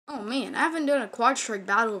Oh man, I haven't done a quadstrike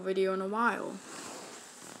battle video in a while.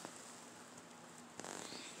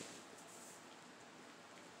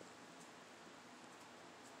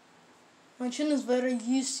 My chin is very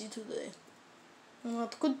yeasty today.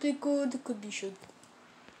 It could be good, it could be shit.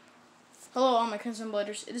 Hello all my Crimson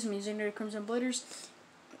Bladers, it is me, Xander the Crimson Bladers.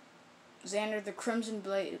 Xander the Crimson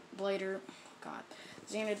Blader. God.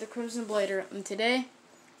 Xander the Crimson Blader, and today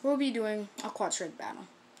we'll be doing a quadstrike battle.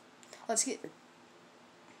 Let's get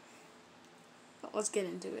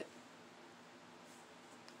into it.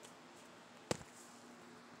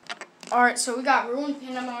 Alright, so we got Ruin,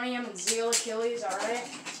 Pandemonium, and Zeal, Achilles, alright?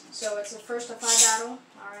 So it's a first to 5 battle,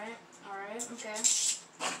 alright, okay.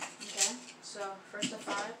 Okay, so first to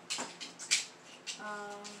 5.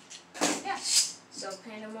 Yeah. So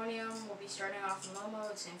Pandemonium will be starting off in low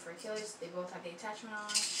mode, same for Achilles. They both have the attachment on,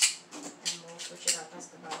 and we'll switch it up as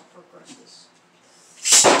the battle progresses.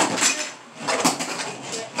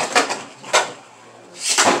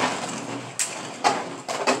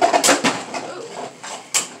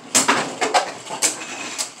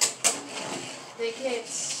 Big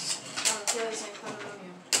hits on Achilles and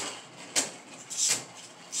pandemonium.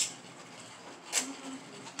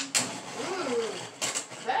 Ooh,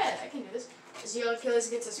 bad. I can do this. Zeal Achilles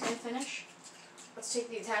gets a spin finish. Let's take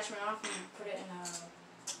the attachment off and put it in a,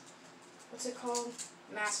 what's it called?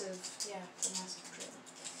 Massive. Yeah, the massive trailer.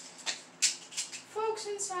 Folks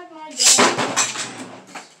inside my dad.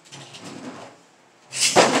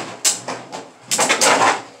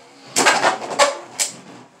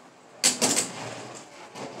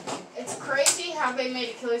 It's crazy how they made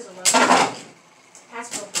Achilles 11.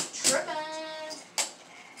 Hasbro be tripping.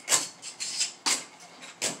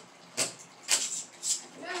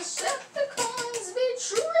 Decepticons be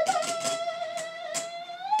tripping.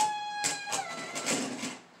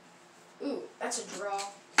 Ooh, that's a draw.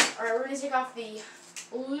 Alright, we're gonna take off the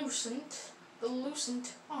lucent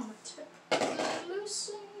armor tip.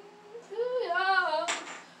 Lucent, yeah.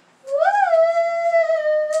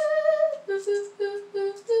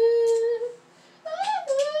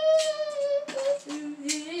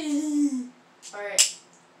 Alright,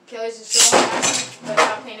 Achilles is still on massive, but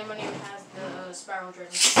now Pandemonium has the spiral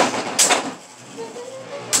dragon.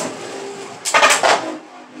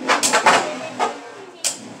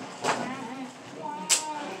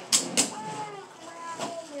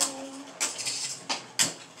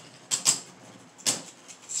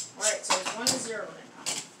 Alright, so it's 1-0 right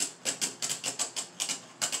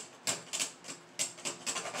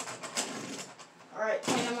now. Alright,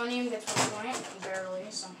 Pandemonium gets 1 point, barely,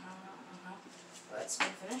 somehow, I don't know how. But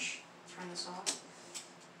spin finish. Turn this off.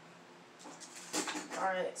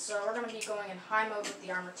 Alright, so we're going to be going in high mode with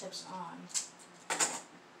the armor tips on.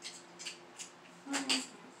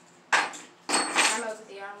 High mode with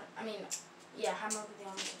the armor, high mode with the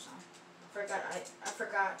armor tips on. I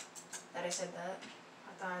forgot that I said that.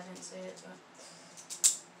 I thought I didn't say it, but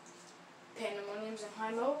Pandemonium's in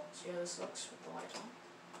high mode. See how this looks with the light on.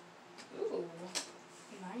 Ooh,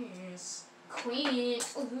 nice. Queen.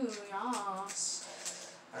 Ooh, yes.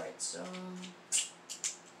 Alright, so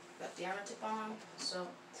got the armor tip on. So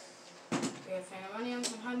we have Pandemonium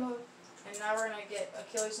in high mode. And now we're gonna get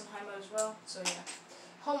Achilles in high mode as well. So yeah.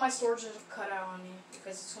 Hope my storage doesn't cut out on me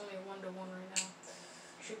because it's only 1-1 right now.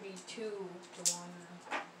 Should be 2-1 or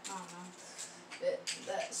I don't know.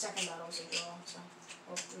 That second battle was a draw, so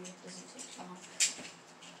hopefully it doesn't take too long.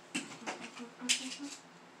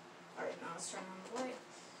 Alright, now let's turn on the light.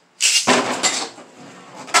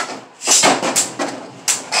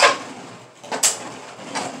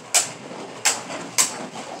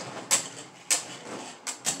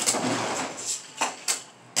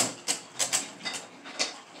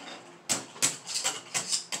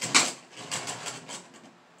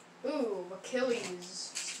 Ooh, Achilles.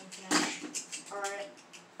 Alright,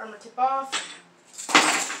 armor tip off.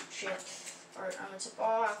 Shit. Alright, armor tip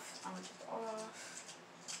off. Armor tip off.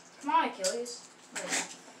 Come on, Achilles.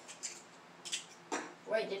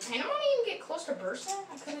 Wait, did Pandemonium get close to bursting?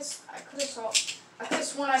 I could have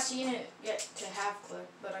sworn I seen it get to half click,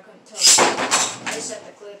 but I couldn't tell. I reset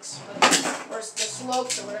the clicks, or the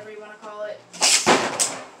slopes, or whatever you want to call it.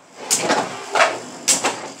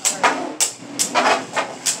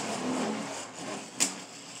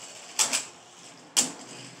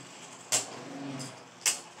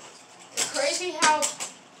 It's crazy how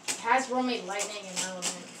Hasbro made lightning an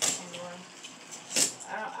element.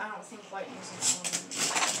 I don't think lightning's an element.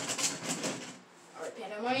 Alright,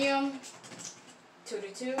 Pandemonium.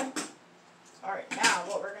 2-2. Alright, now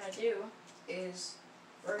what we're gonna do is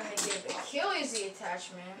we're gonna give Achilles the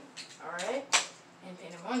attachment. Alright? And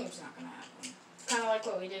Pandemonium's not gonna happen. Kinda like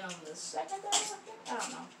what we did on the second battle, I think? I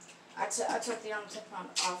don't know. I took the arm tip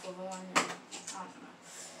off of one. And, I don't know.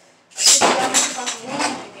 I took the arm tip off of one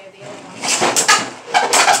and gave the other one.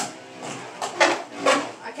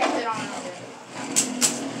 I kept it on over.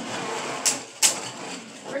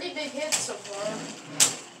 Pretty big hits so far.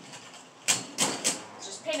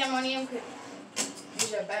 Just pandemonium could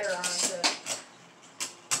use a better arm tip.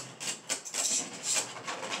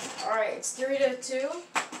 Alright, it's 3-2.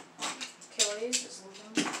 Achilles is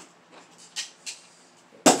losing.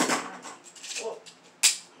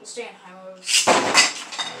 We'll stay in high mode.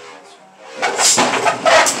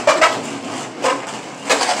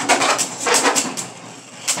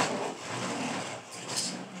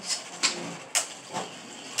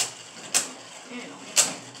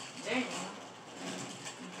 Dang.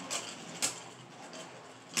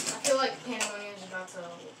 I feel like Pandemonium is about to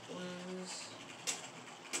lose.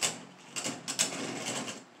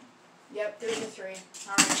 Yep, 3-3.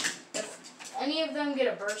 Alright. If any of them get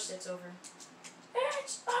a burst, it's over.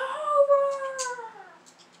 It's over!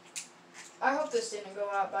 I hope this didn't go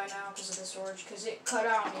out by now because of the storage, because it cut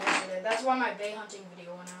out on me yesterday. That's why my bay hunting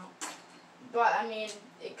video went out. But, I mean,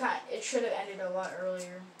 it should have ended a lot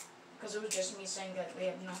earlier, because it was just me saying that they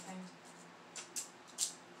have nothing.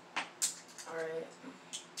 Alright.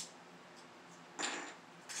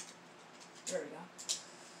 There we go.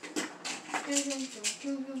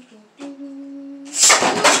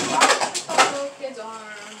 Kids'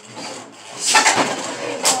 arms.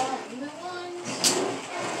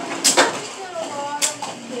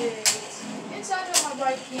 Inside of my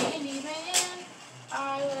bright candy van, I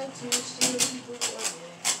like to steal people's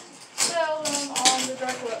organs. Sell them on the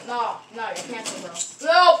dark web. No, you're canceled, bro.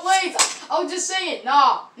 No, please. I was just saying.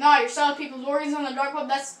 No, you're selling people's organs on the dark web.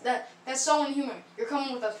 That's so inhuman. You're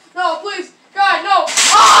coming with us. No, please, God, no.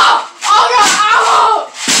 Ah! Oh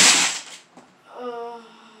God! Oh!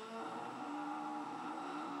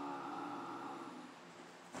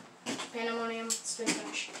 Pandemonium, it's been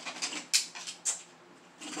finished.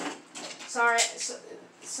 Sorry,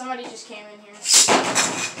 somebody just came in here.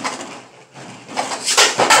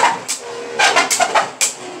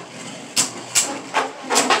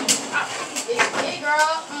 Hey,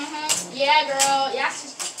 girl. Yeah, girl. Yes.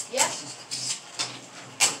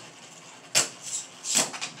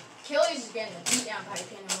 Achilles is getting the beat down by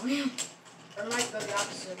Pandemonium. Or might go the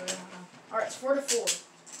opposite, but I don't know. Alright, it's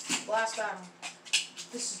 4-4. Last battle.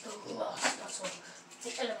 This is the last battle. The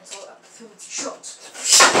elements are up through its shorts.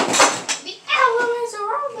 The elements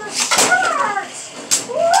are on the charts!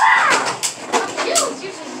 Wow! Achilles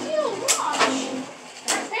uses zeal launch.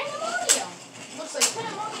 And Pandemonium. Looks like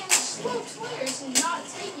Pandemonium's slow players and not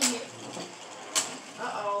taking it.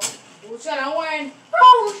 Uh-oh. Who's gonna win?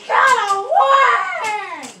 Who's gonna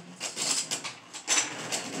win?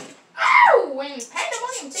 Oh! When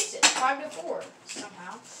Pandemonium takes it 5-4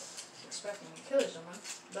 somehow. Expecting Achilles to win,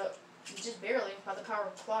 but just barely by the power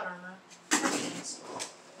of quad armor.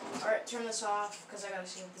 Alright, turn this off because I gotta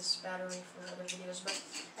save this battery for other videos. But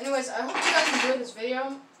anyways, I hope you guys enjoyed this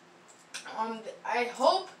video. I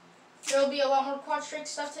hope there'll be a lot more quadstrike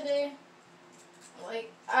stuff today.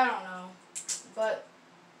 Like, I don't know, but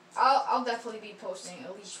I'll definitely be posting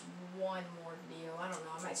at least one more video. I don't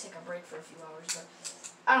know. I might take a break for a few hours, but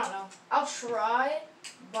I don't know. I'll try,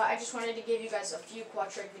 but I just wanted to give you guys a few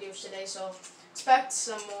quadstrike videos today, so expect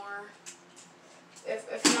some more.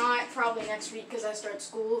 If not, probably next week because I start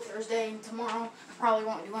school Thursday and tomorrow. I probably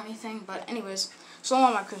won't do anything, but anyways, so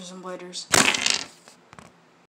long my Christian Bladers.